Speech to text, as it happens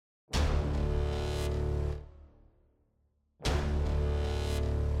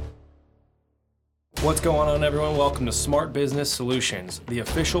What's going on, everyone? Welcome to Smart Business Solutions, the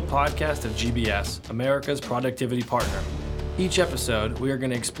official podcast of GBS, America's productivity partner. Each episode, we are going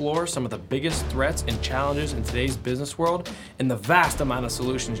to explore some of the biggest threats and challenges in today's business world and the vast amount of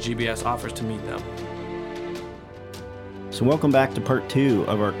solutions GBS offers to meet them. So welcome back to part 2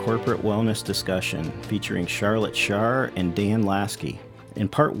 of our corporate wellness discussion featuring Charlotte Shar and Dan Lasky. In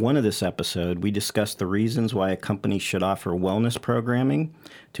part 1 of this episode, we discussed the reasons why a company should offer wellness programming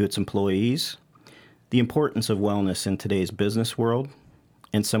to its employees, the importance of wellness in today's business world,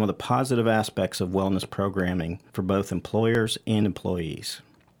 and some of the positive aspects of wellness programming for both employers and employees.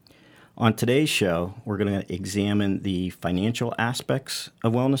 On today's show, we're going to examine the financial aspects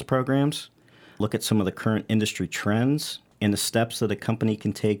of wellness programs, look at some of the current industry trends, and the steps that a company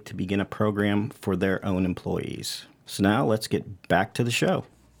can take to begin a program for their own employees. So now let's get back to the show.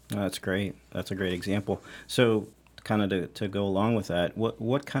 Oh, that's great. That's a great example. So kind of to go along with that,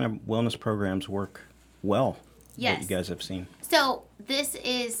 what kind of wellness programs work well that you guys have seen? So this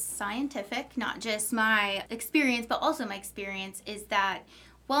is scientific, not just my experience, but also my experience is that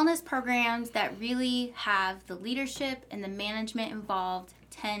wellness programs that really have the leadership and the management involved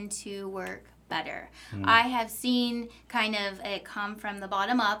tend to work better. I have seen kind of it come from the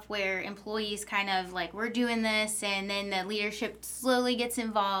bottom up where employees kind of like, we're doing this, and then the leadership slowly gets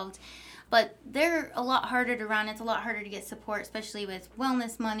involved. But they're a lot harder to run. It's a lot harder to get support, especially with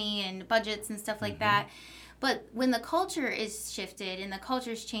wellness money and budgets and stuff like that. But when the culture is shifted and the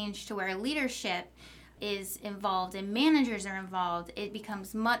culture's changed to where leadership is involved and managers are involved, it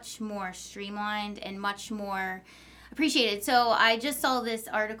becomes much more streamlined and much more appreciated. So I just saw this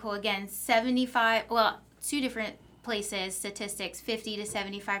article again, two different places, statistics, 50 to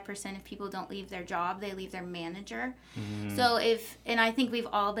 75% of people don't leave their job, they leave their manager. So and I think we've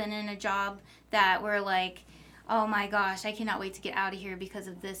all been in a job that we're like, oh my gosh, I cannot wait to get out of here because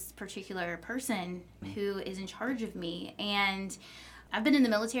of this particular person who is in charge of me. And I've been in the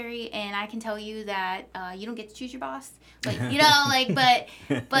military, and I can tell you that you don't get to choose your boss. But it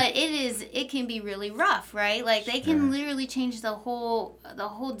can be really rough, right? Like they can literally change the whole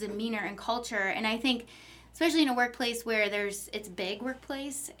demeanor and culture. And I think, especially in a workplace where it's big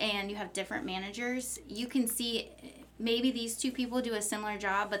workplace and you have different managers, you can see maybe these two people do a similar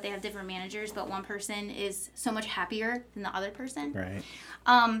job, but they have different managers, but one person is so much happier than the other person. Right.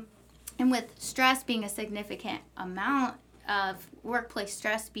 And with stress being a significant amount of workplace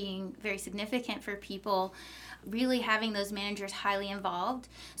stress being very significant for people, really having those managers highly involved.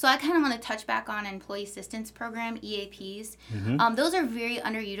 So I kind of want to touch back on Employee Assistance Program, EAPs. Those are very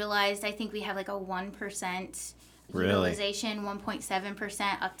underutilized. I think we have like a 1% utilization,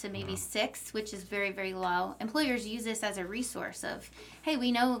 1.7% up to maybe 6%, which is very, very low. Employers use this as a resource of, hey,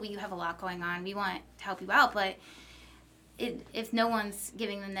 we know you have a lot going on. We want to help you out, but if no one's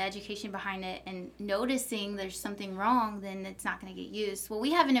giving them the education behind it and noticing there's something wrong, then it's not going to get used. Well,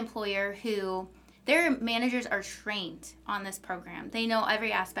 we have an employer who their managers are trained on this program. They know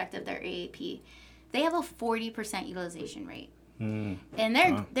every aspect of their AAP. They have a 40% utilization rate. And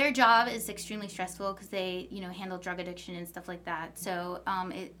their job is extremely stressful because they, handle drug addiction and stuff like that. So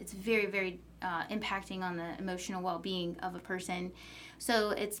it's very, very impacting on the emotional well-being of a person.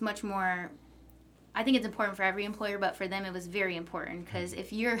 So it's much more, I think it's important for every employer, but for them it was very important because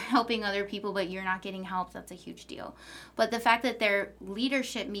if you're helping other people but you're not getting help, that's a huge deal. But the fact that their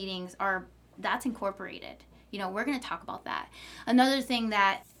leadership meetings that's incorporated. We're going to talk about that. Another thing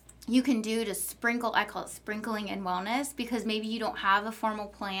that you can do to sprinkle, I call it sprinkling in wellness, because maybe you don't have a formal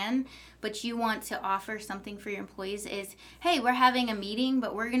plan, but you want to offer something for your employees is, hey, we're having a meeting,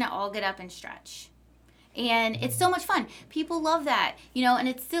 but we're going to all get up and stretch. And it's so much fun. People love that, and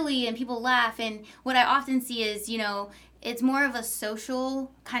it's silly and people laugh. And what I often see is, it's more of a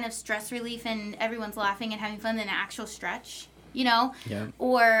social kind of stress relief and everyone's laughing and having fun than an actual stretch, Yeah.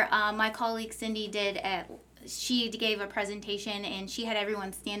 Or my colleague Cindy she gave a presentation and she had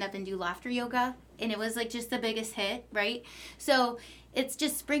everyone stand up and do laughter yoga. And it was like just the biggest hit, right? So it's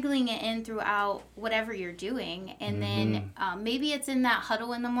just sprinkling it in throughout whatever you're doing. And then maybe it's in that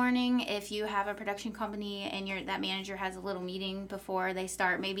huddle in the morning. If you have a production company and that manager has a little meeting before they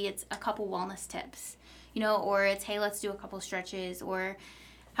start, maybe it's a couple wellness tips, or it's, hey, let's do a couple stretches, or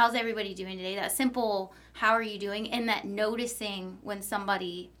how's everybody doing today? That simple, how are you doing? And that noticing when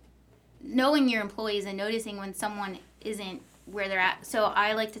knowing your employees and noticing when someone isn't where they're at. So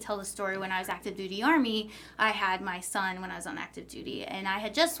I like to tell the story when I was active duty Army. I had my son when I was on active duty, and I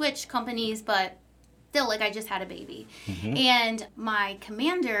had just switched companies, but still, I just had a baby. And my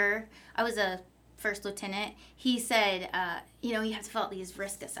commander, I was a first lieutenant, he said, you have to fill out these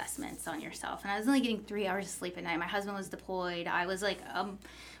risk assessments on yourself. And I was only getting 3 hours of sleep at night. My husband was deployed. I was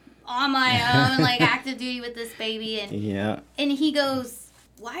on my own, like active duty with this baby. And he goes,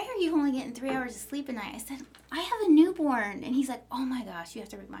 why are you only getting 3 hours of sleep a night? I said, I have a newborn. And he's like, oh my gosh, you have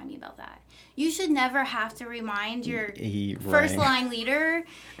to remind me about that. You should never have to remind your first line leader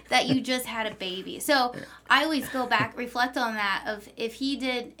that you just had a baby. So I always go back, reflect on that of if he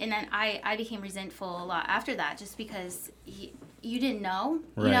did, and then I became resentful a lot after that just because you didn't know,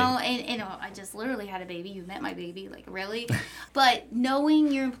 you know, and I just literally had a baby. You met my baby, like really. But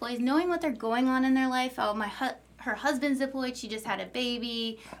knowing your employees, knowing what they're going on in their life, her husband's deployed, she just had a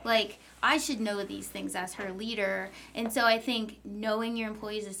baby, like I should know these things as her leader. And so I think knowing your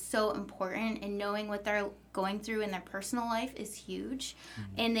employees is so important, and knowing what they're going through in their personal life is huge.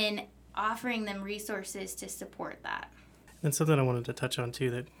 And then offering them resources to support that. And something I wanted to touch on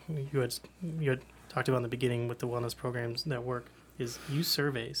too that you had talked about in the beginning with the wellness programs that work is use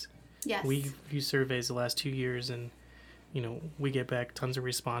surveys. Yes. We've used surveys the last 2 years, and we get back tons of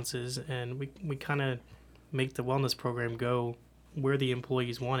responses, and we kind of make the wellness program go where the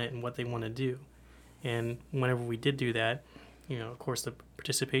employees want it and what they want to do. And whenever we did do that, of course the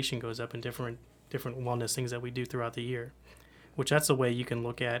participation goes up in different wellness things that we do throughout the year, which that's a way you can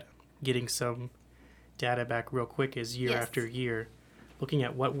look at getting some data back real quick is year after year, looking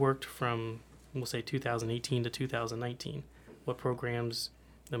at what worked from, we'll say 2018 to 2019, what programs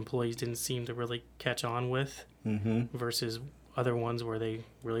the employees didn't seem to really catch on with versus other ones where they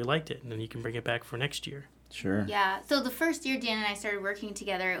really liked it, and then you can bring it back for next year. Sure. Yeah. So the first year Dan and I started working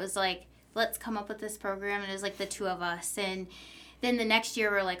together, it was like, let's come up with this program. And it was like the two of us. And then the next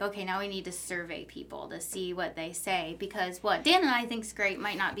year we're like, okay, now we need to survey people to see what they say, because what Dan and I think's great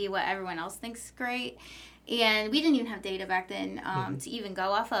might not be what everyone else thinks great. And we didn't even have data back then to even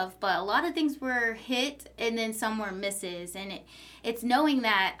go off of. But a lot of things were hit, and then some were misses. And it's knowing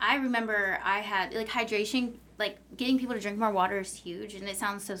that I remember I had, like, hydration, like, getting people to drink more water is huge. And it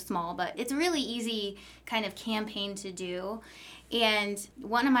sounds so small, but it's a really easy kind of campaign to do. And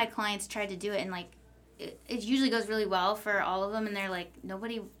one of my clients tried to do it, and, like, it usually goes really well for all of them. And they're like,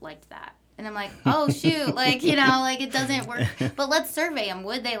 nobody liked that. And I'm like, oh, shoot, like, like it doesn't work. But let's survey them.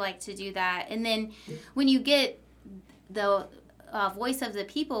 Would they like to do that? And then when you get the voice of the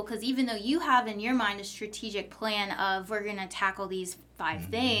people, because even though you have in your mind a strategic plan of we're going to tackle these 5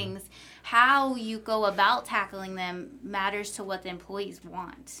 things, how you go about tackling them matters to what the employees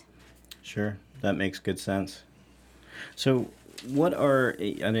want. Sure. That makes good sense. So what are,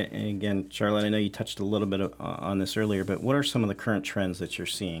 and again, Charlotte, I know you touched a little bit on this earlier, but what are some of the current trends that you're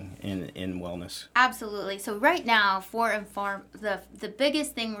seeing in wellness? Absolutely. So right now, the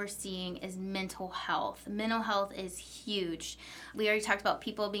biggest thing we're seeing is mental health. Mental health is huge. We already talked about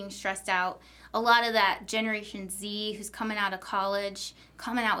people being stressed out. A lot of that Generation Z who's coming out of college,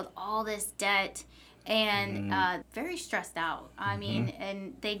 coming out with all this debt, and very stressed out. I mean,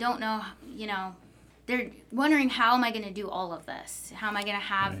 and they don't know, they're wondering, how am I going to do all of this? How am I going to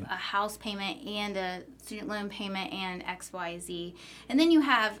have a house payment and a student loan payment and X, Y, Z? And then you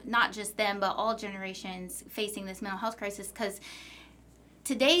have not just them, but all generations facing this mental health crisis, because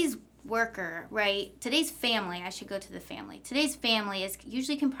today's worker, right? Today's family, I should go to the family. Today's family is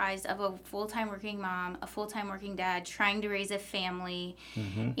usually comprised of a full-time working mom, a full-time working dad, trying to raise a family.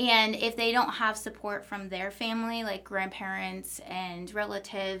 And if they don't have support from their family, like grandparents and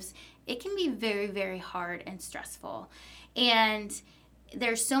relatives, it can be very, very hard and stressful. And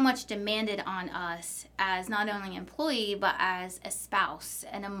there's so much demanded on us as not only an employee, but as a spouse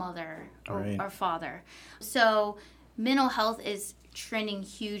and a mother or father. So mental health is trending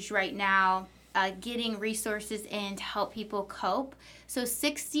huge right now, getting resources in to help people cope. So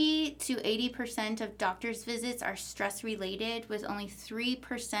 60 to 80% of doctor's visits are stress related, with only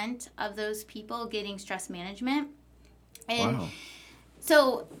 3% of those people getting stress management. And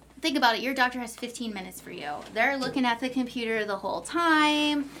so think about it. Your doctor has 15 minutes for you. They're looking at the computer the whole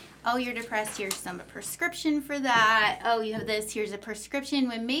time. Oh, you're depressed. Here's some prescription for that. Oh, you have this. Here's a prescription.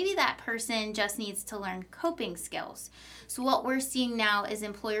 When maybe that person just needs to learn coping skills. So what we're seeing now is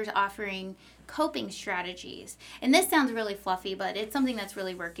employers offering coping strategies. And this sounds really fluffy, but it's something that's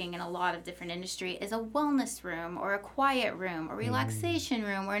really working in a lot of different industry, is a wellness room or a quiet room or relaxation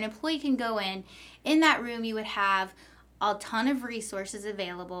room where an employee can go in. In that room, you would have a ton of resources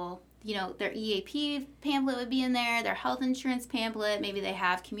available. Their EAP pamphlet would be in there, their health insurance pamphlet. Maybe they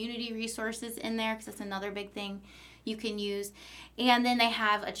have community resources in there, because that's another big thing you can use. And then they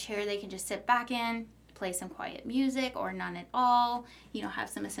have a chair they can just sit back in, play some quiet music or none at all, have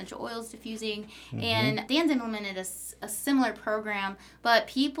some essential oils diffusing. And Dan's implemented a similar program, but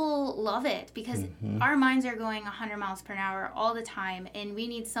people love it because our minds are going 100 miles per hour all the time, and we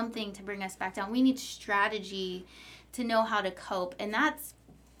need something to bring us back down. We need strategy to know how to cope, and that's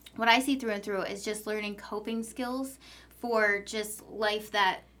what I see through and through is just learning coping skills for just life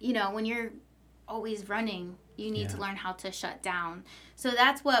that, when you're always running, you need to learn how to shut down. So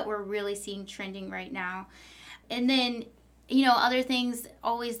that's what we're really seeing trending right now. And then, other things,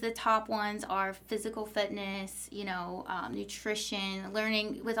 always the top ones are physical fitness, nutrition,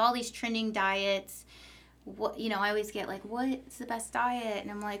 learning with all these trending diets. I always get like, what's the best diet?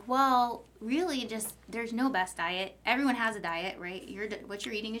 And I'm like, well, really just, there's no best diet. Everyone has a diet, right? What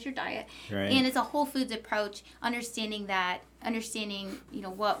you're eating is your diet. Right. And it's a whole foods approach, understanding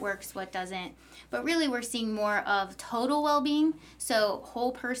what works, what doesn't. But really we're seeing more of total well-being. So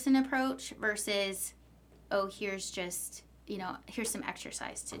whole person approach versus, here's just, here's some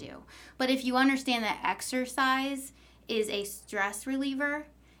exercise to do. But if you understand that exercise is a stress reliever,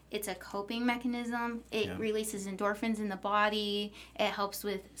 it's a coping mechanism. It releases endorphins in the body. It helps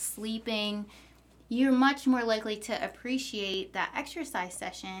with sleeping. You're much more likely to appreciate that exercise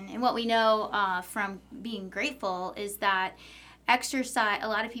session. And what we know from being grateful is that exercise, a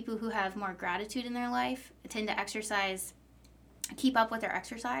lot of people who have more gratitude in their life tend to keep up with their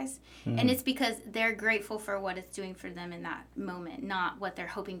exercise. And it's because they're grateful for what it's doing for them in that moment, not what they're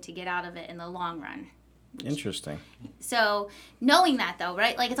hoping to get out of it in the long run. Interesting. So knowing that though,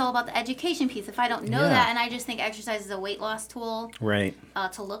 right? Like it's all about the education piece. If I don't know that and I just think exercise is a weight loss tool, right,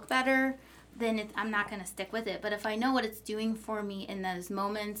 to look better, then I'm not going to stick with it. But if I know what it's doing for me in those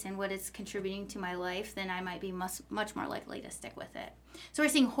moments and what it's contributing to my life, then I might be much more likely to stick with it. So we're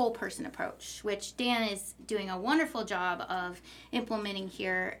seeing whole person approach, which Dan is doing a wonderful job of implementing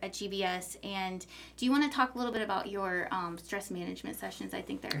here at GBS. And do you want to talk a little bit about your stress management sessions? I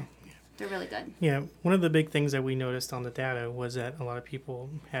think they're really good. Yeah, one of the big things that we noticed on the data was that a lot of people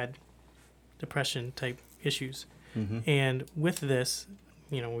had depression type issues. And with this,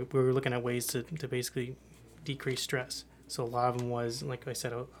 we were looking at ways to basically decrease stress. So a lot of them was, like I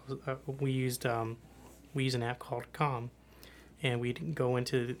said, we used an app called Calm, and we'd go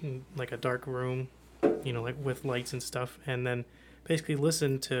into like a dark room, like with lights and stuff, and then basically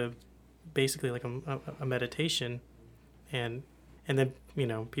listen to basically like a meditation, and then,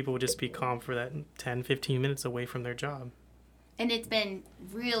 people would just be calm for that 10, 15 minutes away from their job. And it's been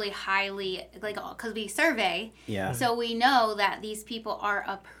really highly, because we survey, Yeah. so we know that these people are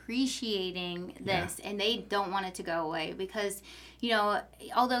appreciating this, and they don't want it to go away because,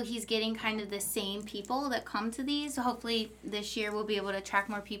 although he's getting kind of the same people that come to these, so hopefully this year we'll be able to attract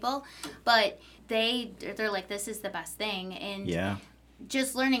more people, but they're like, this is the best thing. And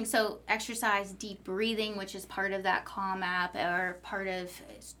just learning, so exercise, deep breathing, which is part of that Calm app or part of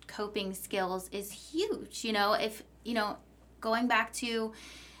coping skills, is huge. If going back to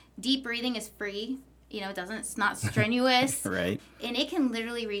deep breathing is free, it's not strenuous, right, and it can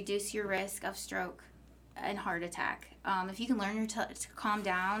literally reduce your risk of stroke and heart attack. If you can learn to calm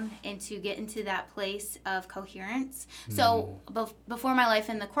down and to get into that place of coherence. So before my life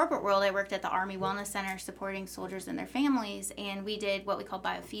in the corporate world, I worked at the Army Wellness Center supporting soldiers and their families, and we did what we call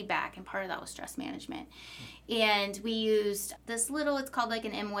biofeedback, and part of that was stress management. And we used this it's called like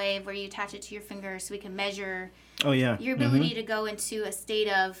an M-Wave, where you attach it to your finger so we can measure your ability to go into a state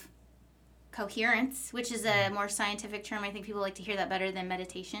of coherence, which is a more scientific term. I think people like to hear that better than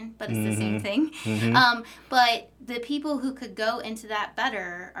meditation, but it's the same thing. But the people who could go into that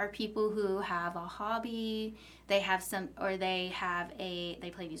better are people who have a hobby, they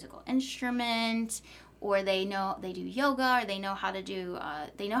play musical instrument, or they do yoga, or they know how to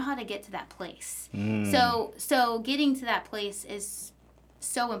get to that place. So getting to that place is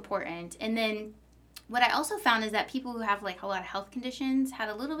so important. And then what I also found is that people who have like a lot of health conditions had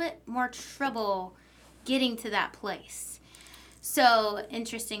a little bit more trouble getting to that place. So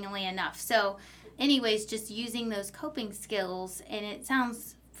interestingly enough. So anyways, just using those coping skills, and it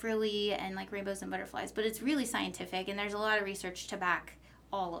sounds frilly and like rainbows and butterflies, but it's really scientific, and there's a lot of research to back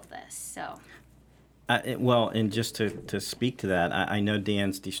all of this. So. And just to speak to that, I know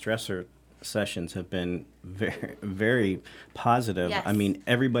Dan's de-stressor sessions have been very, very positive. Yes. I mean,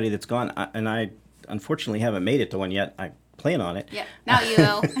 everybody that's gone, and I unfortunately haven't made it to one yet. I plan on it. Yeah, now you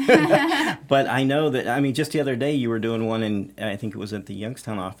will. But I know that, just the other day you were doing one, and I think it was at the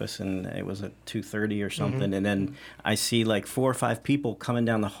Youngstown office, and it was at 2:30 or something, and then I see like 4 or 5 people coming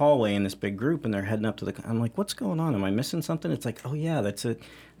down the hallway in this big group, and they're heading up to I'm like, what's going on? Am I missing something? It's like, oh yeah, that's it.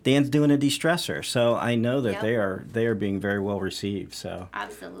 Dan's doing a de-stressor, so I know that they are being very well received. So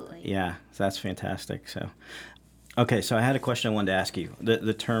absolutely. Yeah, so that's fantastic. So, okay, so I had a question I wanted to ask you.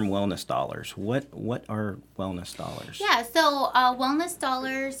 The term wellness dollars. What are wellness dollars? Yeah, so wellness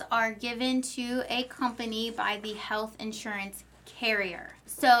dollars are given to a company by the health insurance carrier.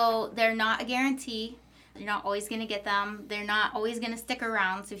 So they're not a guarantee. You're not always going to get them. They're not always going to stick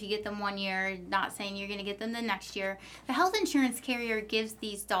around. So if you get them 1 year, not saying you're going to get them the next year. The health insurance carrier gives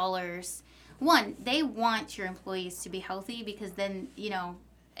these dollars. One, they want your employees to be healthy, because then,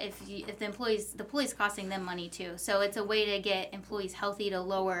 if the employee's costing them money too. So it's a way to get employees healthy to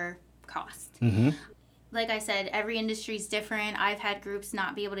lower cost. Mm-hmm. Like I said, every industry is different. I've had groups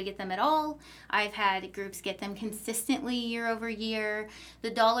not be able to get them at all. I've had groups get them consistently year over year.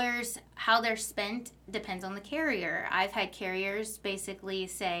 The dollars, how they're spent, depends on the carrier. I've had carriers basically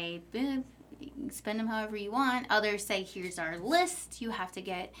say, you can spend them however you want. Others say, here's our list. You have to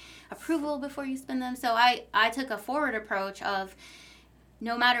get approval before you spend them. So I took a forward approach of,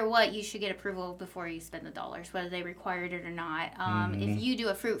 no matter what, you should get approval before you spend the dollars, whether they required it or not. If you do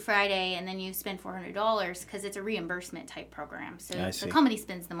a Fruit Friday and then you spend $400, because it's a reimbursement type program, so the company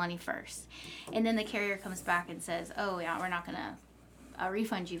spends the money first, and then the carrier comes back and says, oh yeah, we're not going to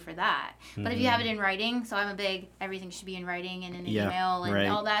refund you for that. But if you have it in writing, so I'm a big, everything should be in writing and in an email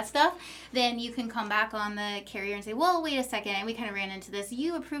and all that stuff, then you can come back on the carrier and say, well, wait a second, and we kind of ran into this.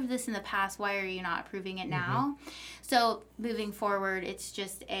 You approved this in the past. Why are you not approving it now? So moving forward, it's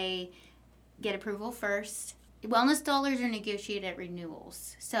just get approval first. Wellness dollars are negotiated at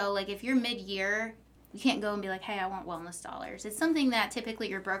renewals. So like if you're mid-year, you can't go and be like, hey, I want wellness dollars. It's something that typically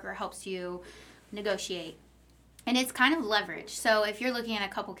your broker helps you negotiate. And it's kind of leverage. So if you're looking at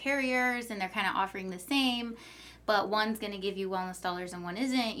a couple carriers and they're kind of offering the same, but one's going to give you wellness dollars and one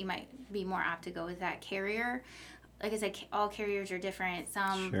isn't, you might be more apt to go with that carrier. Like I said, all carriers are different.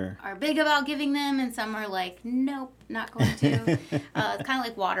 Some are big about giving them, and some are like, nope, not going to. It's kind of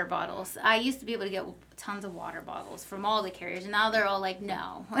like water bottles. I used to be able to get tons of water bottles from all the carriers, and now they're all like,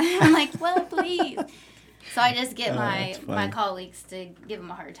 no. I'm like, well, please. So I just get my colleagues to give them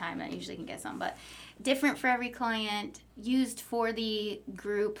a hard time, and I usually can get some. But different for every client, used for the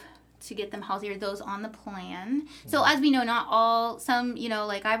group to get them healthier, those on the plan. So as we know, not all, some,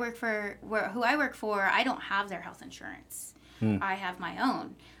 like who I work for, I don't have their health insurance. I have my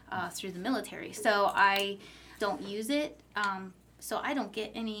own through the military. So I don't use it. So I don't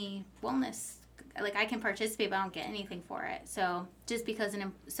get any wellness. Like I can participate, but I don't get anything for it. So just because,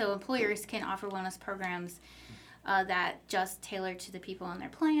 so employers can offer wellness programs that just tailor to the people on their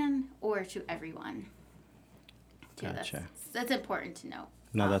plan or to everyone. Gotcha. That's important to know.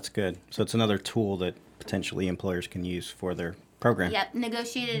 No, that's good. So it's another tool that potentially employers can use for their program. Yep,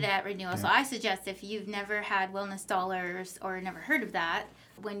 negotiated at renewal. So I suggest if you've never had wellness dollars or never heard of that,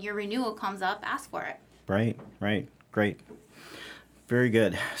 when your renewal comes up, ask for it. Right. Great. Very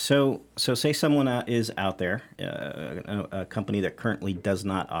good. So say someone is out there, a company that currently does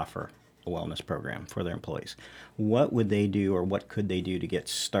not offer a wellness program for their employees. What would they do, or what could they do to get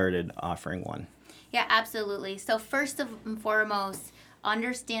started offering one? Yeah, absolutely. So first and foremost,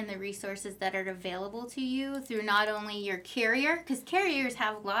 understand the resources that are available to you through not only your carrier, because carriers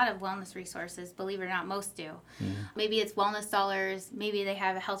have a lot of wellness resources, believe it or not, most do. Maybe it's wellness dollars, maybe they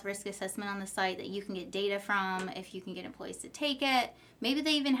have a health risk assessment on the site that you can get data from if you can get employees to take it. Maybe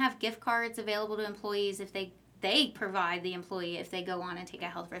they even have gift cards available to employees if they provide the employee if they go on and take a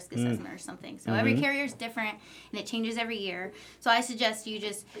health risk assessment or something. So every carrier is different, and it changes every year. So I suggest you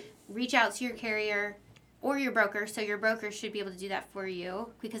just reach out to your carrier or your broker. So your broker should be able to do that for you,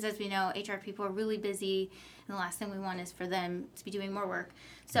 because as we know, HR people are really busy, and the last thing we want is for them to be doing more work.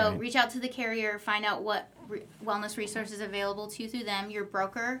 So reach out to the carrier, find out what wellness resources available to you through them. Your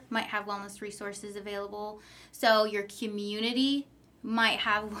broker might have wellness resources available. So your community might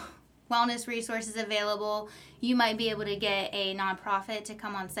have wellness resources available. You might be able to get a nonprofit to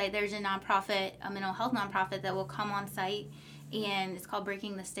come on site. There's a nonprofit, a mental health nonprofit that will come on site, and it's called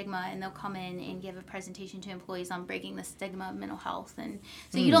Breaking the Stigma, and they'll come in and give a presentation to employees on breaking the stigma of mental health. And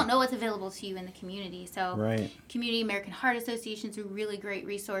so you don't know what's available to you in the community. So Community American Heart Association is a really great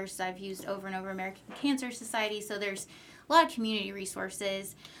resource I've used over and over, American Cancer Society. So there's a lot of community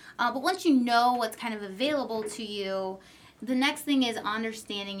resources. But once you know what's kind of available to you, the next thing is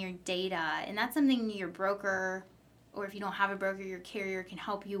understanding your data. And that's something your broker, or if you don't have a broker, your carrier can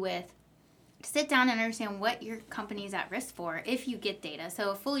help you with. Sit down and understand what your company is at risk for if you get data. So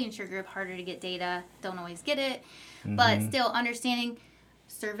a fully insured group, harder to get data, don't always get it. But still understanding,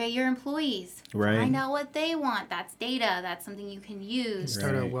 survey your employees. Find out what they want. That's data. That's something you can use.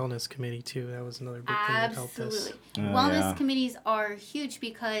 Start a wellness committee too. That was another big thing that helped us. Absolutely. Wellness committees are huge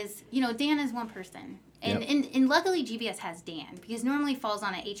because, Dan is one person. And luckily GBS has Dan, because normally falls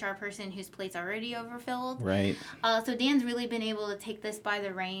on an HR person whose plate's already overfilled. Right. So Dan's really been able to take this by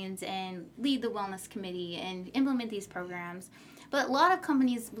the reins and lead the wellness committee and implement these programs. But a lot of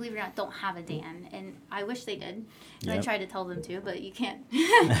companies, believe it or not, don't have a Dan, and I wish they did. And I Yep. tried to tell them to, but you can't.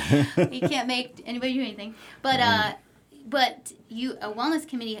 You can't make anybody do anything. But Right. but a wellness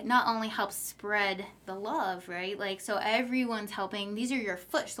committee not only helps spread the love, right? Like, so everyone's helping. These are your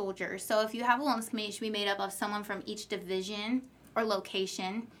foot soldiers. So if you have a wellness committee, it should be made up of someone from each division or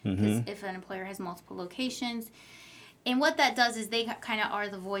location, because if an employer has multiple locations. And what that does is they kind of are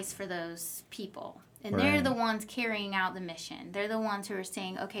the voice for those people. And they're Right. the ones carrying out the mission. They're the ones who are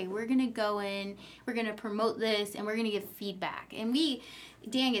saying, okay, we're going to go in, we're going to promote this, and we're going to give feedback. And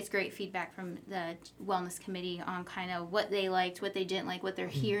Dan gets great feedback from the wellness committee on kind of what they liked, what they didn't like, what they're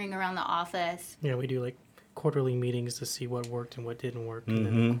hearing around the office. Yeah, we do like quarterly meetings to see what worked and what didn't work. And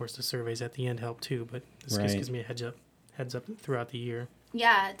then, of course, the surveys at the end help too. But this Right. just gives me a heads up throughout the year.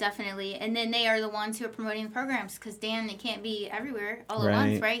 Yeah, definitely. And then they are the ones who are promoting the programs, because Dan can't be everywhere all at Right.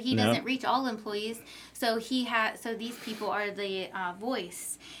 once, right? He Nope. doesn't reach all employees. So so these people are the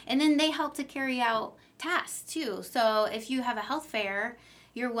voice. And then they help to carry out tasks too. So if you have a health fair,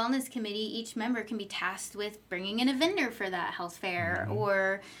 your wellness committee, each member can be tasked with bringing in a vendor for that health fair,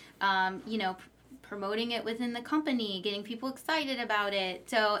 or promoting it within the company, getting people excited about it.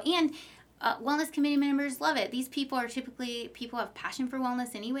 So, and wellness committee members love it. These people are typically people who have passion for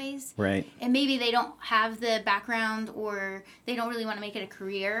wellness anyways. Right. And maybe they don't have the background, or they don't really want to make it a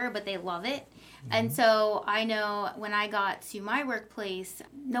career, but they love it. And so I know when I got to my workplace,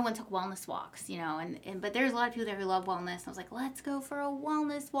 no one took wellness walks, but there's a lot of people there who love wellness. I was like, let's go for a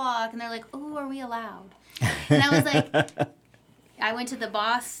wellness walk. And they're like, oh, are we allowed? And I was like, I went to the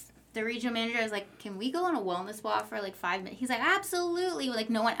boss, the regional manager. I was like, can we go on a wellness walk for like 5 minutes? He's like, absolutely. Like,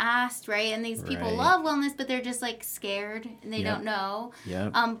 no one asked, right? And these people Right. love wellness, but they're just like scared and they Yep. don't know.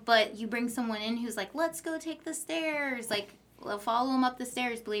 Yep. But you bring someone in who's like, let's go take the stairs. Like, they'll follow them up the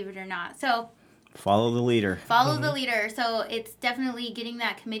stairs, believe it or not. So Follow the leader. follow the leader. So it's definitely getting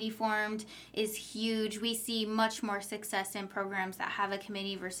that committee formed is huge. We see much more success in programs that have a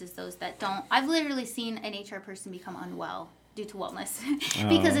committee versus those that don't. I've literally seen an HR person become unwell due to wellness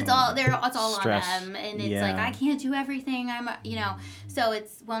because it's all Stress. on them, and it's Yeah. like, I can't do everything. So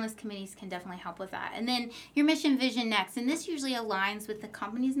it's wellness committees can definitely help with that. And then your mission vision next, and this usually aligns with the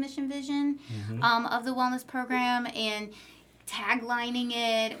company's mission vision of the wellness program, and taglining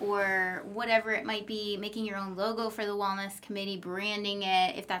it or whatever it might be, making your own logo for the wellness committee, branding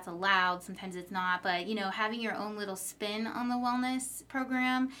it if that's allowed. Sometimes it's not, but having your own little spin on the wellness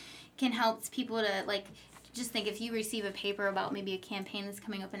program can help people to just think, if you receive a paper about maybe a campaign that's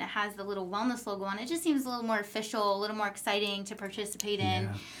coming up and it has the little wellness logo on it, just seems a little more official, a little more exciting to participate in.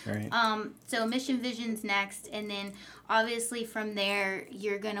 Yeah, right. So mission vision's next, and then obviously from there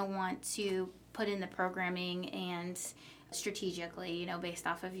you're going to want to put in the programming and strategically, based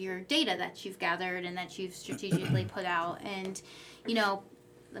off of your data that you've gathered and that you've strategically put out. And,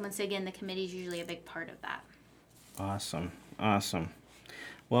 once again, the committee is usually a big part of that. Awesome.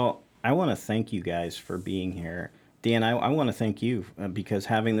 Well, I want to thank you guys for being here. Dan, I want to thank you because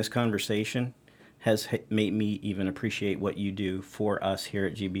having this conversation has made me even appreciate what you do for us here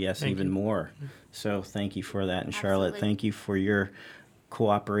at GBS even more. So thank you for that. And Charlotte, Absolutely. thank you for your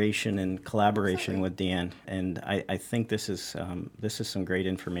cooperation and collaboration with Dan. And I think this is some great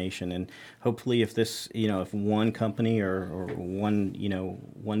information. And hopefully if this, if one company or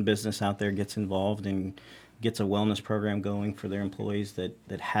one business out there gets involved and gets a wellness program going for their employees that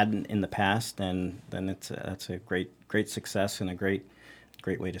hadn't in the past, then that's a great success and a great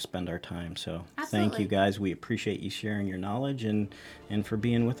way to spend our time. So Thank you Absolutely. guys. We appreciate you sharing your knowledge and for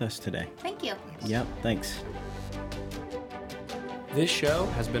being with us today. Thank you. Yep, thanks. This show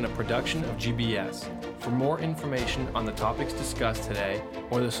has been a production of GBS. For more information on the topics discussed today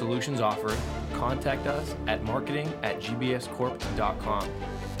or the solutions offered, contact us at marketing@gbscorp.com.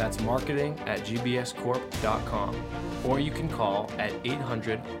 That's marketing@gbscorp.com. Or you can call at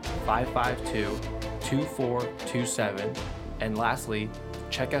 800-552-2427. And lastly,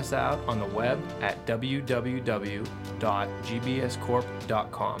 check us out on the web at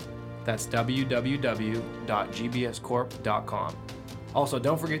www.gbscorp.com. That's www.gbscorp.com. Also,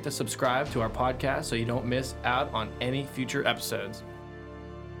 don't forget to subscribe to our podcast so you don't miss out on any future episodes.